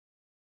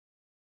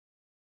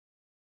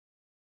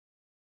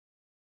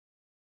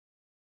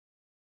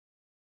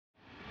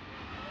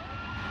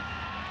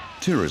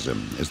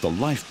Tourism is the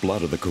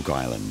lifeblood of the Cook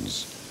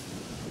Islands.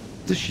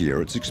 This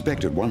year, it's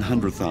expected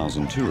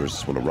 100,000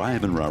 tourists will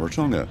arrive in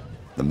Rarotonga,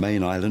 the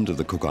main island of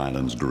the Cook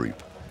Islands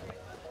group.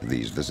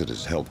 These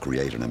visitors help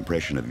create an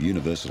impression of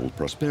universal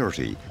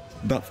prosperity,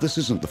 but this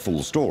isn't the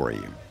full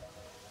story.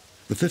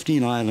 The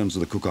 15 islands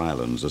of the Cook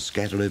Islands are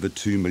scattered over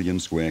 2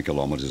 million square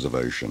kilometres of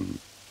ocean.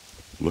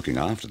 Looking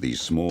after these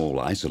small,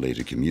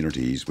 isolated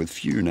communities with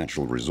few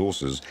natural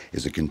resources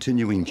is a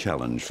continuing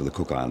challenge for the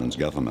Cook Islands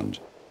government.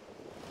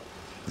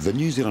 The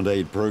New Zealand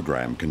Aid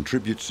Programme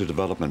contributes to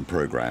development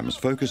programs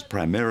focused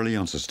primarily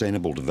on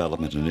sustainable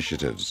development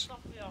initiatives,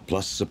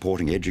 plus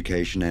supporting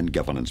education and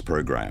governance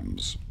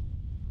programs.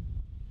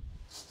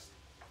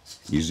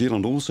 New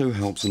Zealand also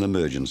helps in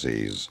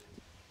emergencies.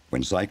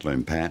 When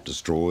Cyclone Pat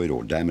destroyed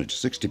or damaged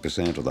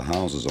 60% of the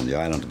houses on the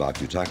island of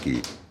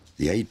Akutaki,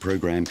 the aid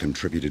program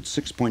contributed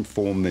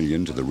 $6.4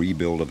 million to the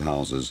rebuild of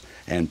houses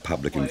and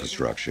public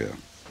infrastructure.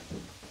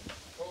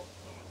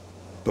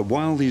 But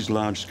while these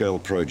large-scale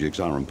projects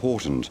are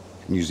important,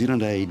 New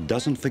Zealand Aid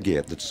doesn't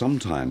forget that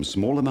sometimes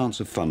small amounts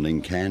of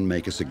funding can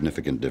make a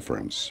significant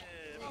difference.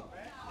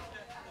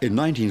 In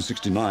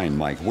 1969,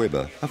 Mike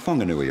Webber, a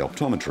Whanganui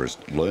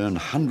optometrist, learned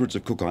hundreds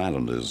of Cook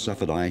Islanders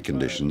suffered eye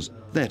conditions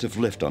that, if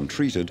left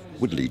untreated,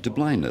 would lead to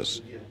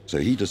blindness, so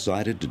he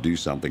decided to do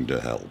something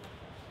to help.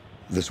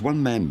 This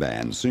one-man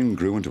band soon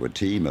grew into a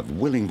team of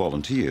willing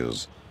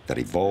volunteers that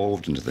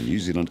evolved into the New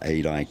Zealand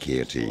Aid Eye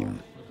Care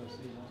Team.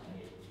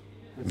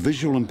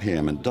 Visual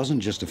impairment doesn't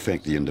just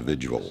affect the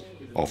individual.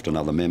 Often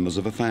other members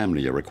of a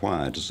family are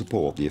required to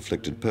support the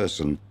afflicted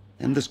person,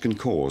 and this can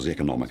cause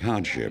economic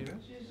hardship.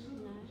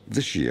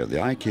 This year,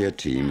 the Eye Care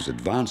Team's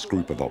advanced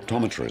group of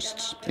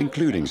optometrists,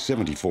 including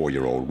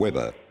 74-year-old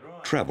Webber,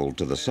 travelled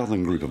to the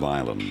southern group of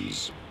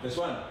islands. This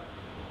one.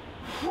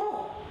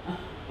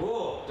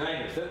 Oh,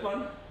 dangerous, that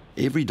one.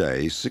 Every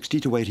day, 60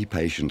 to 80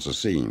 patients are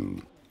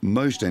seen.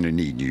 Most only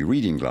need new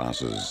reading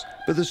glasses,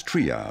 but this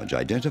triage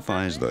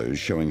identifies those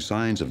showing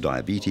signs of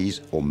diabetes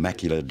or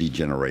macular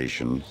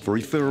degeneration for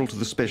referral to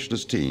the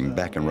specialist team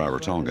back in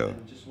Rarotonga.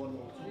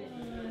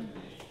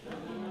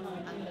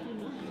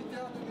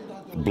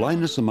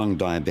 Blindness among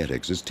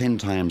diabetics is 10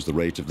 times the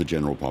rate of the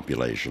general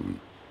population,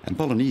 and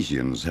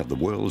Polynesians have the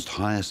world's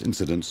highest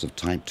incidence of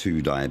type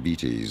 2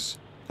 diabetes.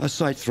 A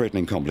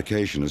sight-threatening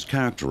complication is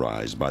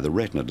characterized by the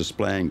retina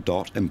displaying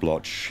dot and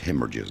blotch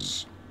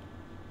hemorrhages.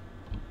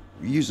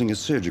 Using a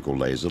surgical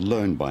laser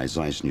loaned by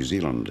Zeiss New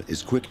Zealand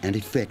is quick and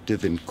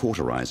effective in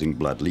cauterizing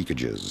blood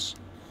leakages.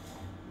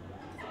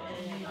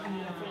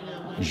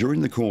 During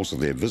the course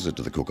of their visit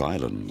to the Cook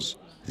Islands,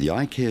 the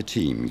Eye Care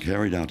Team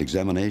carried out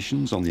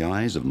examinations on the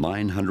eyes of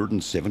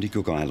 970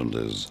 Cook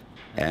Islanders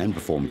and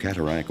performed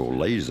cataract or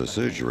laser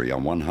surgery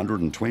on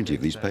 120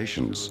 of these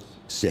patients,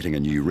 setting a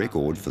new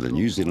record for the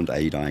New Zealand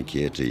Aid Eye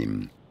Care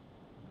Team.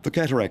 For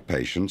cataract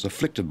patients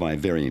afflicted by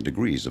varying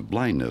degrees of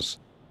blindness,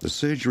 the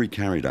surgery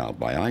carried out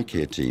by Eye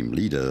Care Team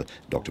leader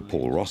Dr.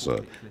 Paul Rosser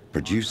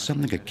produced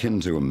something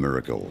akin to a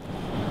miracle.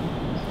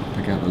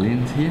 Pick out the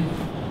lens here.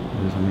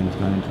 There's a lens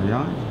going into the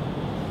eye.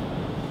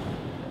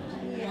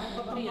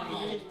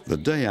 The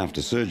day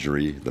after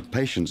surgery, the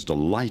patient's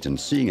delight in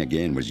seeing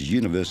again was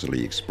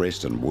universally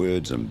expressed in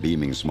words and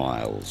beaming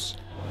smiles.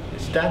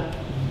 It's done.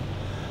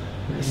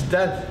 It's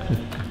done.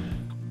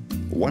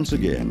 Once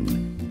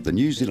again, the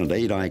New Zealand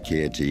Aid Eye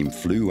Care Team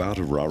flew out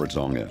of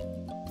Rarotonga,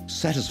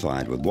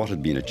 satisfied with what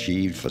had been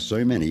achieved for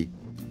so many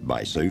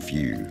by so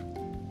few.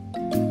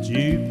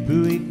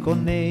 Tupui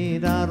konei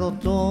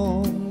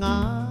Rarotonga,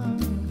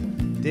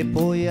 te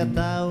poia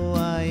tau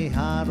ai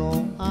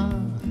haroa,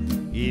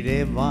 I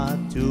rewa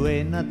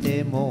tuena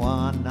te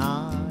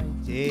moana,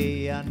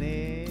 te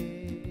ane.